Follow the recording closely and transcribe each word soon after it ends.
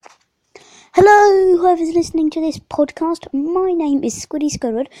Hello, whoever's listening to this podcast. My name is Squiddy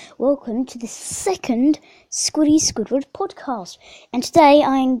Squidward. Welcome to the second Squiddy Squidward podcast. And today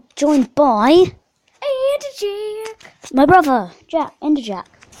I am joined by Jack. my brother, Jack, Jack.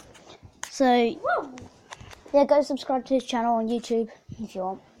 So, Whoa. yeah, go subscribe to his channel on YouTube if you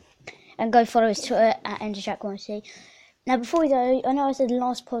want. And go follow his Twitter at EnderJack1C. Now, before we go, I know I said the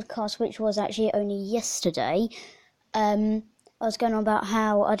last podcast, which was actually only yesterday, I was going on about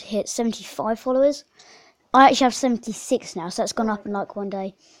how I'd hit 75 followers. I actually have 76 now, so that's gone up in like one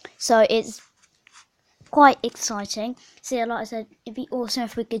day. So it's quite exciting. So yeah, like I said, it'd be awesome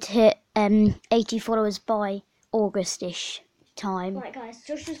if we could hit 80 followers by August-ish time. Right, guys,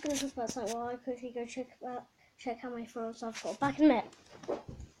 Josh is going to talk about something while I quickly go check how many followers I've got. Back in a minute.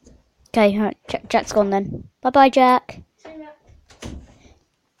 Okay, right, Jack's gone then. Bye-bye, Jack. See you now.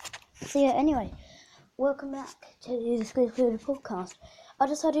 So yeah, anyway, welcome back to the Squiddy Squidward podcast. I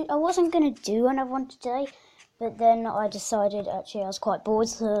decided I wasn't going to do another one today, but then I decided actually I was quite bored,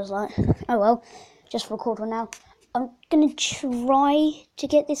 so I was like, oh well, just record one now. I'm going to try to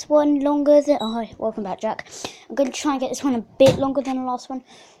get this one longer than... Oh, hi, welcome back, Jack. I'm going to try and get this one a bit longer than the last one.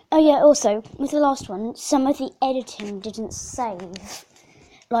 Oh yeah, also, with the last one, some of the editing didn't save.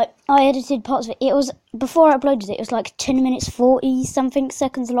 Like, I edited parts of it. It was, before I uploaded it, it was like 10 minutes 40 something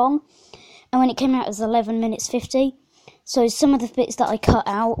seconds long. And when it came out, it was 11 minutes 50. So some of the bits that I cut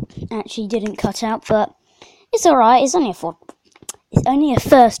out actually didn't cut out, but it's alright. It's only a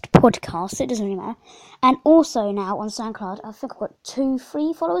first podcast, so it doesn't really matter. And also now on SoundCloud, I think I've got 2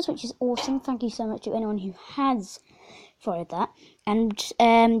 free followers, which is awesome. Thank you so much to anyone who has followed that. And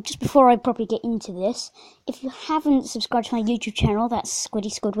just before I probably get into this, if you haven't subscribed to my YouTube channel, that's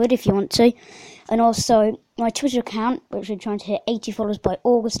Squiddy Squidward if you want to. And also my Twitter account, which we're trying to hit 80 followers by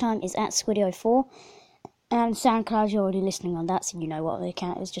August time, is at Squiddy04. And SoundCloud, you're already listening on that, so you know what the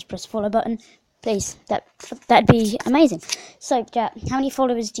account is. Just press the follow button. Please, that'd be amazing. So, Jack, how many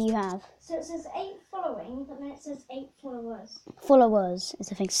followers do you have? So it says 8 following, but then it says 8 followers. Followers is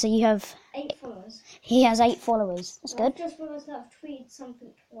the thing. So you have... 8 followers. He has 8 followers. That's good. I've just realised that I've tweeted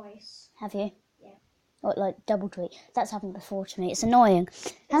something twice. Have you? Yeah. Or like double tweet. That's happened before to me. It's annoying.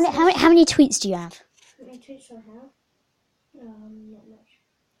 How many tweets do you have? How many tweets I have? Not much.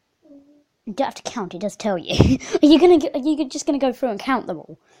 You don't have to count. It does tell you. Are you just gonna go through and count them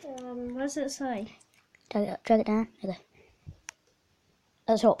all? What does it say? Drag it down. There.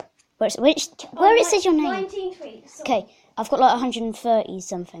 At the top. Where it says your name. 19 tweets. Okay, I've got like 130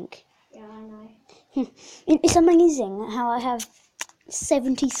 something. Yeah, I know. It's amazing how I have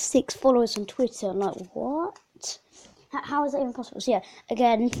 76 followers on Twitter. I'm like, what? How is that even possible? So yeah,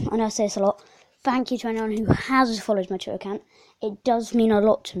 again, I know I say this a lot. Thank you to anyone who has followed my Twitter account. It does mean a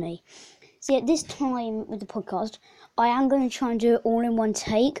lot to me. So yeah, this time with the podcast, I am going to try and do it all in one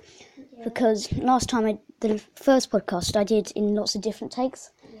take. Yeah. Because last time, the first podcast, I did in lots of different takes.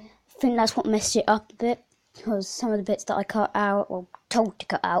 Yeah. I think that's what messed it up a bit. Because some of the bits that I cut out, or told to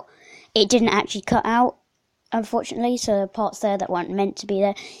cut out, it didn't actually cut out, unfortunately. So the parts there that weren't meant to be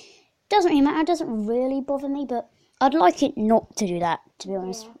there. Doesn't really matter, it doesn't really bother me, but I'd like it not to do that, to be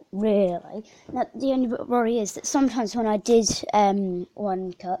honest, really. Now, the only worry is that sometimes when I did when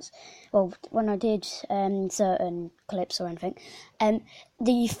I did certain clips or anything,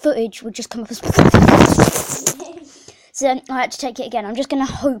 the footage would just come up as... So I had to take it again. I'm just going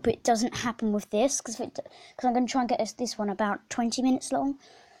to hope it doesn't happen with this, because I'm going to try and get this one about 20 minutes long.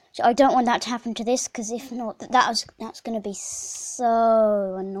 So I don't want that to happen to this, because if not, that's going to be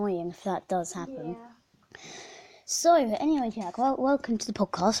so annoying if that does happen. Yeah. So, anyway, Jack, well, welcome to the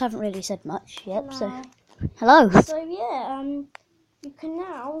podcast. I haven't really said much yet, Hello. So hello. So, yeah, you can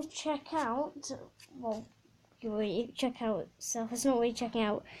now check out, well, you already check out itself. It's not really checking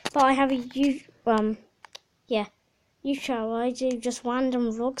out, but I have a YouTube channel. I do just random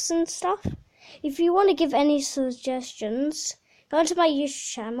vlogs and stuff. If you want to give any suggestions, go onto my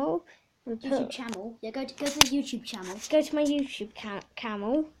YouTube channel. YouTube channel? Yeah, go to the YouTube channel. Go to my YouTube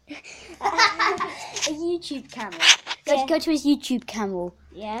channel. A YouTube channel. Go to his YouTube channel.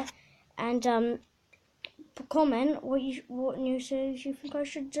 Yeah, and comment what new series you think I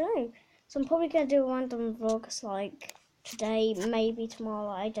should do. So I'm probably gonna do random vlogs like today, maybe tomorrow.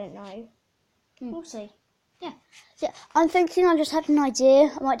 I don't know. We'll see. Yeah. So I'm thinking. I just had an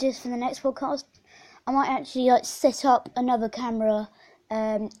idea. I might do this for the next podcast. I might actually set up another camera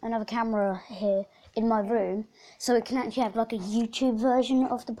here in my room, so it can actually have like a YouTube version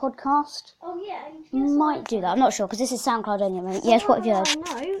of the podcast. Oh yeah, might do that. I'm not sure because this is SoundCloud anyway. Yes, what have you heard?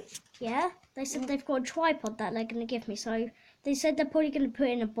 I know. Yeah, they said they've got a tripod that they're gonna give me, so they said they're probably gonna put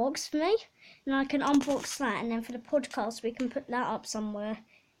it in a box for me, and I can unbox that, and then for the podcast we can put that up somewhere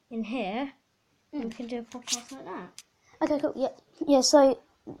in here. And we can do a podcast like that. Okay, cool. Yeah, yeah. So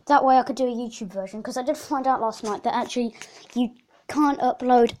that way I could do a YouTube version, because I did find out last night that actually you can't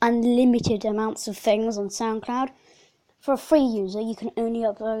upload unlimited amounts of things on SoundCloud. For a free user, you can only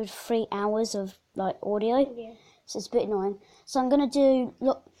upload 3 hours of like audio. Yeah. So it's a bit annoying. So I'm gonna do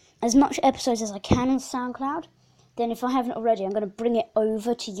as much episodes as I can on SoundCloud. Then if I haven't already, I'm gonna bring it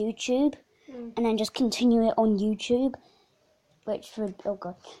over to YouTube, and then just continue it on YouTube, which would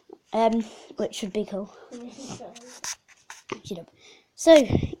which would be cool. So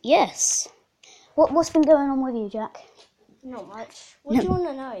yes, what's been going on with you, Jack? Not much. What do you want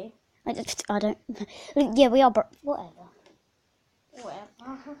to know? I don't. Yeah, we are. Whatever. Whatever.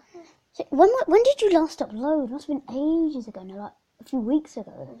 So when did you last upload? It must have been ages ago. No, like a few weeks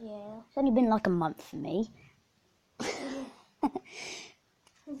ago. Yeah. It's only been like a month for me.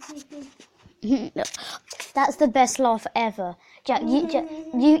 That's the best laugh ever, Jack.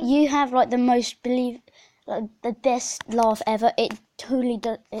 You have like the most the best laugh ever. It totally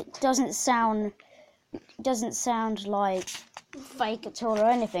does. It doesn't sound like fake at all or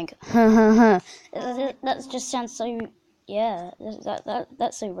anything. That just sounds so. Yeah,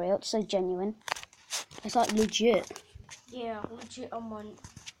 that's so real. It's so genuine. It's like legit. Yeah, legit. I'm on.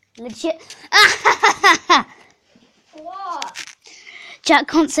 Legit. What? Jack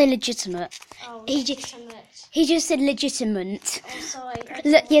can't say legitimate. Oh, He just said legitimate. Oh, sorry.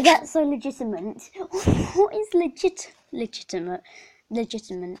 Yeah, that's so legitimate. What is legitimate?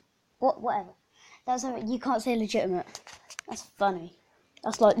 Legitimate. Whatever. That's how you can't say legitimate. That's funny.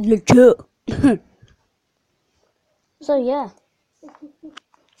 That's like legit. So yeah.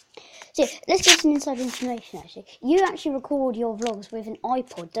 So let's get some inside information. Actually, you actually record your vlogs with an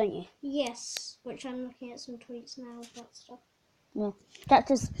iPod, don't you? Yes, which I'm looking at some tweets now of that stuff. Yeah.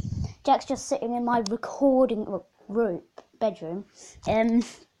 Jack's just sitting in my recording bedroom.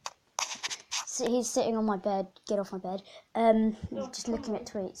 So he's sitting on my bed. Get off my bed. Just looking at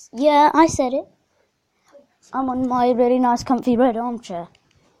tweets. Yeah, I said it. I'm on my really nice, comfy red armchair,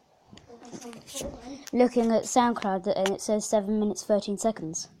 looking at SoundCloud, and it says 7 minutes 13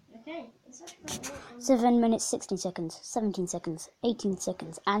 seconds. Okay. 7 minutes 16 seconds, 17 seconds, 18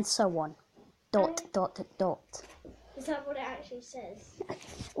 seconds, and so on. Dot. Is that what it actually says?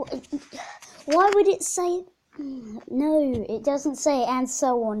 Why would it say? No, it doesn't say and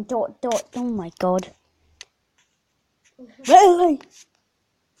so on. Dot. Oh my god. Really?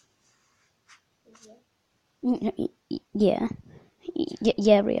 Yeah.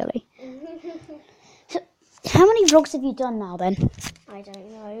 Yeah, really. So, how many vlogs have you done now then? I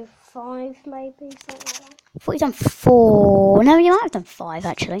don't know. 5 maybe, something like that. I thought you'd done 4. No, you might have done 5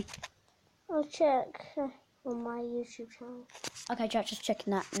 actually. I'll check on my YouTube channel. Okay, Jack, just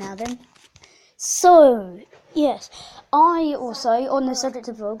checking that now then. So, yes, I also, on the subject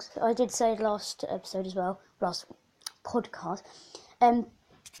of vlogs, I did say last episode as well, last podcast,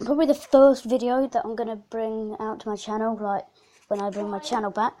 probably the first video that I'm going to bring out to my channel, like when I bring my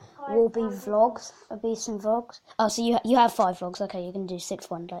channel back, will be vlogs. There'll be some vlogs. Oh, so you have 5 vlogs. Okay, you're going to do 6th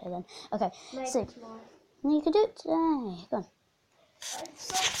one later then. Okay, so you can do it today. Go on.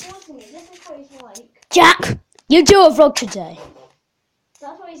 Stop watching it. This is what he's like. Jack, you do a vlog today,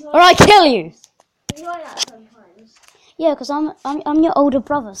 That's what he's like. or I kill you. He's like that sometimes. Yeah, because I'm your older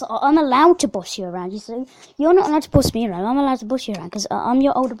brother, so I'm allowed to boss you around, you see. You're not allowed to boss me around, I'm allowed to boss you around, because I'm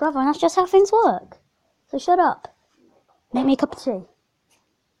your older brother, and that's just how things work. So shut up. Make me a cup of tea.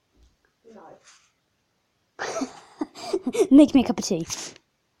 No. Make me a cup of tea.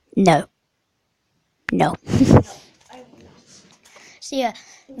 No. So yeah,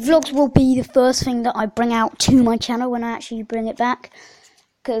 vlogs will be the first thing that I bring out to my channel when I actually bring it back.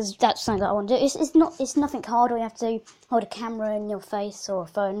 Because that's something that I want to do. It's nothing hard. All you have to do, hold a camera in your face or a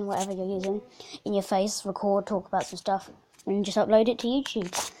phone, whatever you're using, in your face, record, talk about some stuff, and just upload it to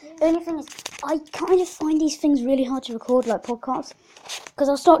YouTube. The only thing is, I kind of find these things really hard to record, like podcasts, because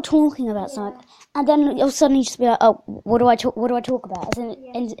I'll start talking about something, and then it'll suddenly just be like, oh, what do I talk about? And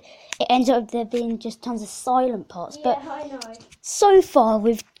then it ends up there being just tons of silent parts. Yeah, but I know. so far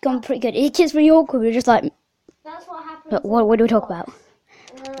we've gone pretty good. It gets really awkward. We're just like, That's what happens. but what do we talk about?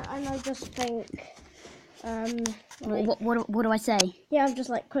 And I just think, What do I say? yeah, I'm just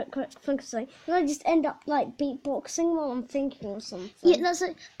like quick, focusing, and I just end up like beatboxing while I'm thinking or something. Yeah, that's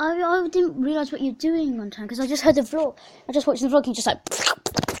it. I didn't realise what you're doing one time because I just heard the vlog. I just watched the vlog and just like. I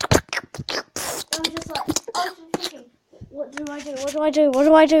was just like, I was thinking, what do I do? And I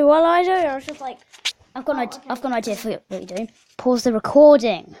was just like, I've got an idea for what you're doing. Pause the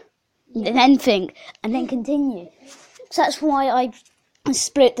recording, and then think, and then continue. So that's why I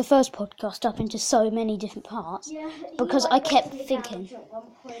split the first podcast up into so many different parts because I kept thinking.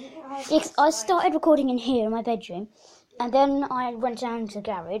 Yes, I started recording in here in my bedroom, and then I went down to the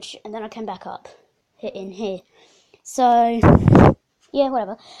garage, and then I came back up in here. So yeah,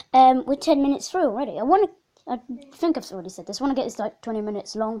 whatever. We're 10 minutes through already. I think I've already said this. I want to get this like 20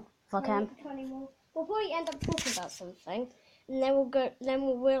 minutes long if I can. 20 more. We'll probably end up talking about something, and then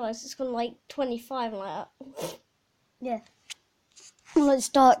we'll realise it's gone like 25 and like that. Yeah. Well, let's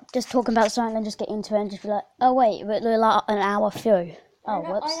start just talking about something and just get into it and just be like, oh wait, we're like an hour through. Oh,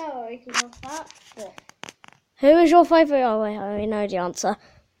 whoops. I know what we can talk about. What? Who is your favourite? Oh wait, I already know the answer.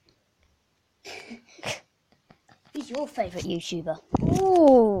 Who's your favourite YouTuber?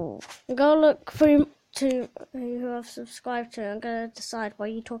 Ooh, I'm gonna look through to who I've subscribed to. I'm gonna decide why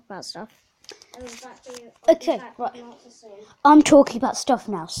you talk about stuff. Okay, right. I'm talking about stuff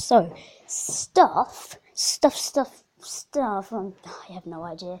now. So, stuff. I have no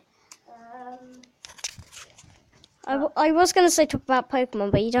idea. I was gonna say talk about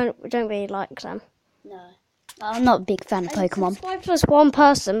Pokemon, but you don't really like them. No, I'm not a big fan of Pokemon. I subscribed to this one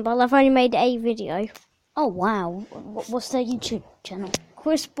person, but I've only made a video. Oh wow, what's their YouTube channel?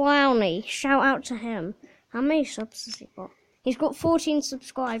 Chris Brownie, shout out to him. How many subs has he got? He's got 14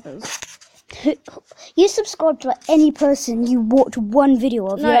 subscribers. You subscribe to any person you watch one video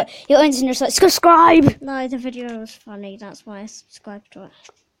of. No. You're instantly just like, subscribe! No, the video was funny, that's why I subscribed to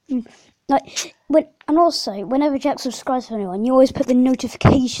it. Whenever Jack subscribes to anyone, you always put the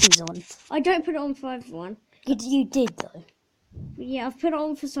notifications on. I don't put it on for everyone. You did though. Yeah, I've put it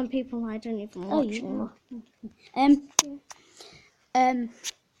on for some people I don't even watch anymore.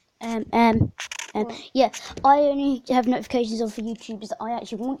 Yeah, I only have notifications on for YouTubers that I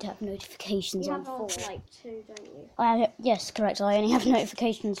actually want to have notifications You on have for. like 2, don't you? Yes, correct. I only have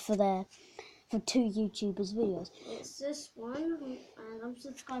notifications for 2 YouTubers' videos. It's this one, and I'm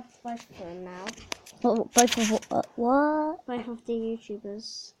subscribed to both of them now. Both of what? Both of the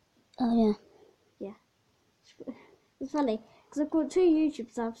YouTubers. Oh Yeah. It's funny, because I've got 2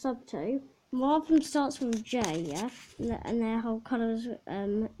 YouTubers I've subbed to. One of them starts with J, yeah, and their whole colour is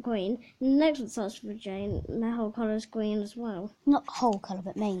green. And the next one starts with J, and their whole colour is green as well. Not whole colour,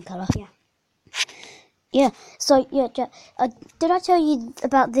 but main colour. Yeah. Yeah. So yeah, Jack, did I tell you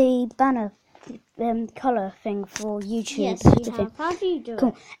about the banner colour thing for YouTube? Yes, you have. How do you do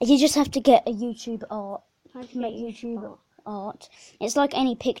Cool. it? You just have to get a YouTube art. How do you Make get YouTube art. It's like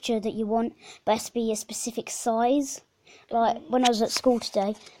any picture that you want, but it has to be a specific size. Like when I was at school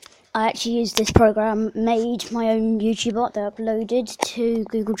today, I actually used this program, made my own YouTube art that I uploaded to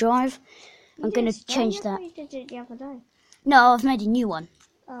Google Drive. I'm going to change that. You did it the other day. No, I've made a new one.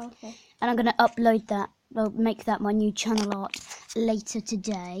 Oh, okay. And I'm going to upload that. I'll make that my new channel art later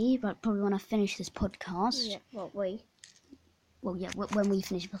today, but probably when I finish this podcast. Yeah, when we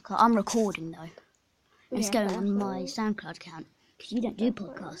finish the podcast. I'm recording though. It's Yeah, going on my SoundCloud account, because you don't do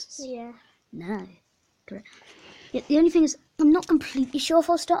podcasts. Yeah. No. Correct. Yeah, the only thing is, I'm not completely sure if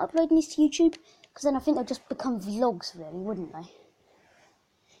I'll start uploading these to YouTube, because then I think they'll just become vlogs, really, wouldn't they?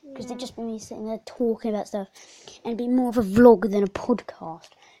 Because they'd just be me sitting there talking about stuff, and it'd be more of a vlog than a podcast.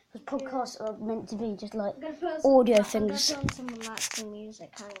 Because podcasts are meant to be just like audio things. I'm going to put on some relaxing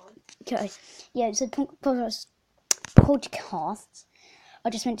music, hang on. Okay. Yeah, so podcasts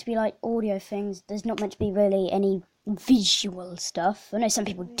are just meant to be like audio things. There's not meant to be really any visual stuff. I know some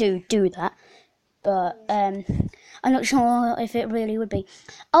people do that. But I'm not sure if it really would be.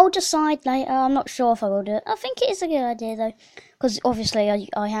 I'll decide later. I'm not sure if I will do it. I think it is a good idea though, because obviously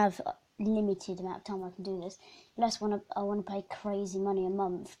I have a limited amount of time I can do this. Unless I want to pay crazy money a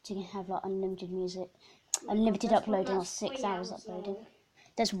month to have like unlimited music, unlimited uploading, or 6 hours uploading.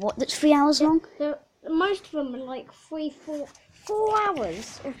 That's 3 hours long. Most of them are like 4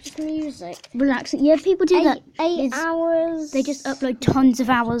 hours of just music. Relaxing. Yeah, people do that. 8 hours. They just upload tons of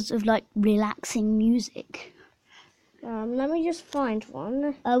hours of like relaxing music. Let me just find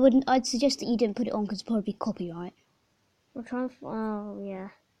one. I'd suggest that you don't put it on because it's probably copyright. We're trying to. Oh yeah.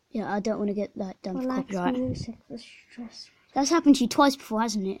 Yeah, I don't want to get that done for Relaxing copyright. music for stress. That's happened to you twice before,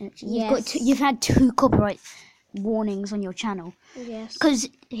 hasn't it? Actually? Yes. You've had 2 copyright warnings on your channel. Yes. Because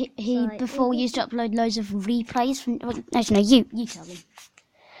he before used to upload loads of replays from. Actually, no, you tell them.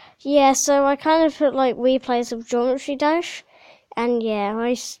 Yeah, so I kind of put like replays of Geometry Dash, and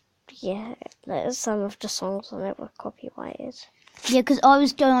some of the songs on it were copyrighted. Yeah, because I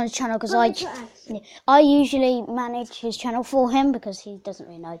was going on his channel because I usually manage his channel for him because he doesn't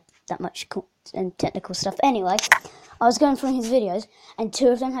really know that much technical stuff. Anyway, I was going through his videos and 2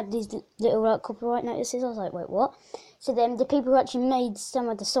 of them had these little like copyright notices. I was like, wait, what? So then the people who actually made some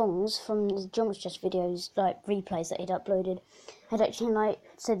of the songs from the Geometry Dash videos, like replays that he'd uploaded, had actually like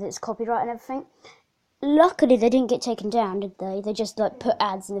said that it's copyright and everything. Luckily, they didn't get taken down, did they? They just like put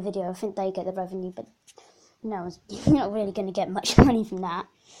ads in the video. I think they get the revenue, but no, you're not really going to get much money from that,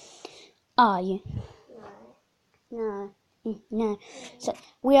 are you? No. No. So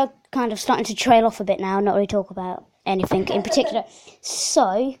we are kind of starting to trail off a bit now, not really talk about anything in particular.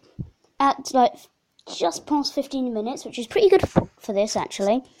 So at like just past 15 minutes, which is pretty good for this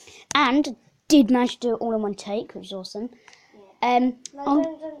actually, and did manage to do it all in one take, which is awesome. No,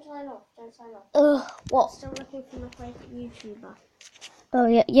 don't sign off. Don't sign off. What? Still looking for my favourite YouTuber. Oh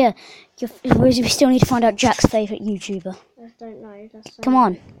yeah. We still need to find out Jack's favourite YouTuber. I don't know. Come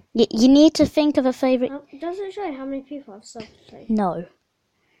on. You need to think of a favourite. Does it show how many people I've subbed to? No.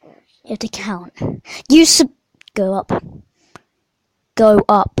 Gosh. You have to count. Go up. Go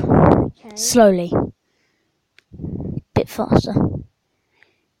up. Okay. Slowly. Bit faster.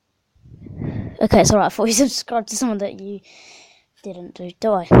 Okay, it's alright. I thought you subscribed to someone that you didn't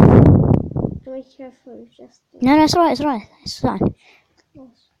do I? Do we go through just... No, it's alright. It's fine.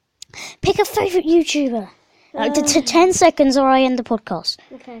 Yes. Pick a favourite YouTuber. 10 seconds or I end the podcast.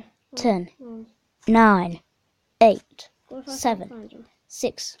 Okay. 10, 9, 8, What if I 7, can't find him?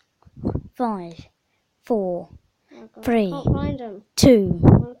 6, 5, 4, Oh, God. 3, I can't find him. 2,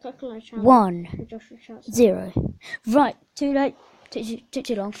 I'll click on my channel. 1, For Joshua Chance. 0. Right, too late. Took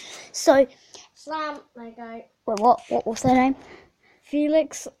too long. So, Slam. There you go. wait, what's their name?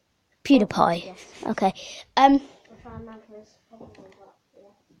 Felix. PewDiePie. Yes. Okay. I'll try and remember his problem, but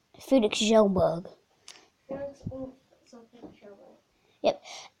yeah. Felix Kjellberg. Felix something Shelby. Yep.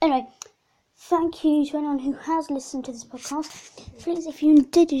 Anyway, thank you to anyone who has listened to this podcast. Please, if you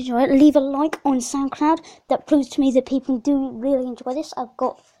did enjoy it, leave a like on SoundCloud. That proves to me that people do really enjoy this. I've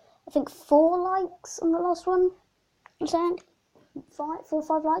got, I think, 4 likes on the last one. I'm saying 4 or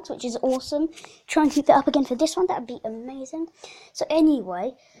 5 likes, which is awesome. Try and keep that up again for this one. That would be amazing. So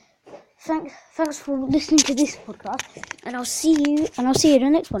anyway, thanks for listening to this podcast, and I'll see you in the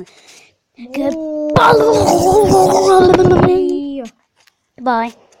next one. Goodbye. Bye.